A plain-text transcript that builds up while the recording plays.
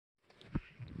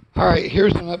Alright,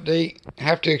 here's an update. I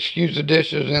have to excuse the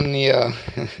dishes in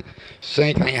the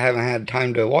sink. I haven't had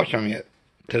time to wash them yet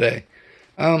today.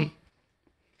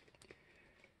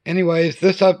 Anyways,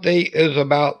 this update is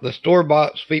about the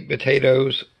store-bought sweet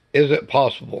potatoes. Is it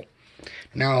possible?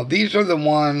 Now, these are the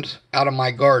ones out of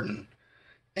my garden.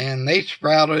 And they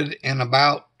sprouted in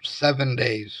about 7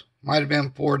 days. Might have been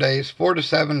 4 days. 4 to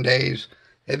 7 days.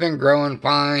 They've been growing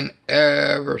fine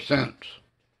ever since.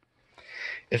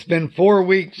 It's been 4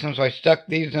 weeks since I stuck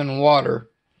these in water.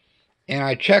 And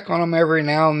I check on them every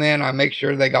now and then. I make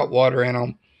sure they got water in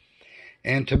them.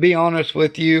 And to be honest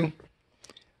with you,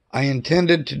 I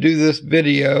intended to do this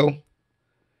video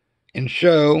and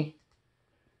show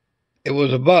it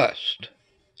was a bust.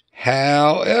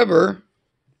 However,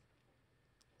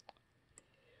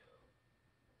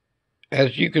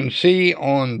 as you can see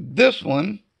on this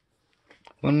one,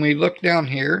 when we look down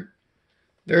here,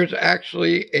 there's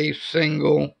actually a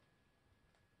single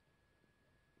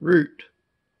root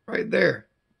right there.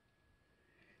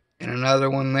 And another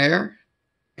one there.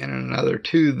 And another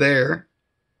 2 there.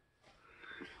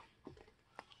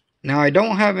 Now, I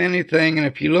don't have anything, and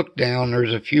if you look down,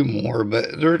 there's a few more,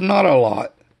 but there's not a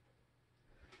lot.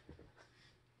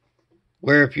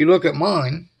 Where if you look at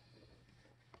mine,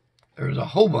 there's a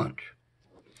whole bunch.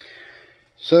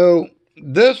 So,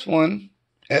 this one,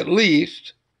 at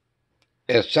least,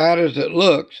 as sad as it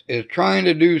looks, is trying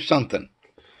to do something.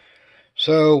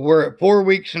 So, we're at 4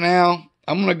 weeks now.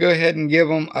 I'm going to go ahead and give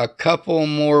them a couple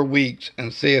more weeks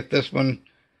and see if this one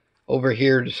over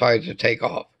here decides to take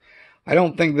off. I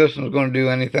don't think this one's going to do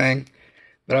anything,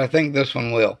 but I think this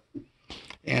one will.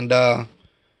 And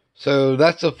so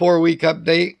that's a 4-week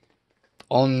update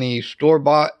on the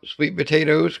store-bought sweet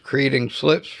potatoes, creating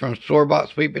slips from store-bought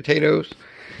sweet potatoes.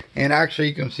 And actually,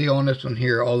 you can see on this one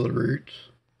here all the roots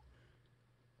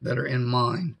that are in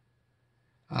mine,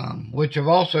 which have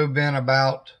also been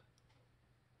about,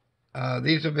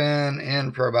 these have been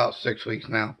in for about 6 weeks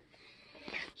now.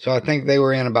 So I think they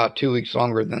were in about 2 weeks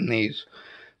longer than these.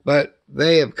 But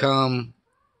they have come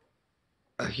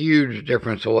a huge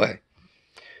difference away.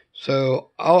 So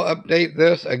I'll update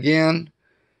this again,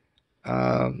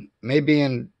 maybe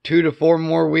in 2 to 4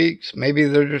 more weeks. Maybe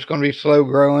they're just going to be slow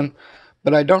growing.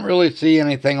 But I don't really see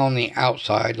anything on the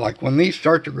outside. Like when these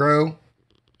start to grow,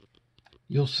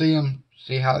 you'll see them.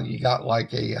 See how you got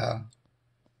like a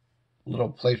little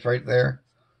place right there?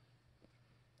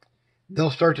 They'll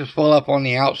start to swell up on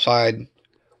the outside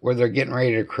where they're getting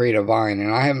ready to create a vine.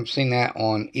 And I haven't seen that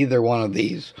on either one of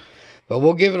these. But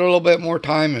we'll give it a little bit more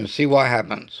time and see what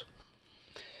happens.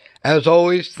 As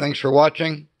always, thanks for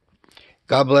watching.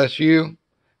 God bless you.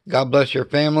 God bless your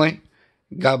family.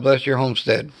 God bless your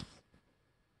homestead.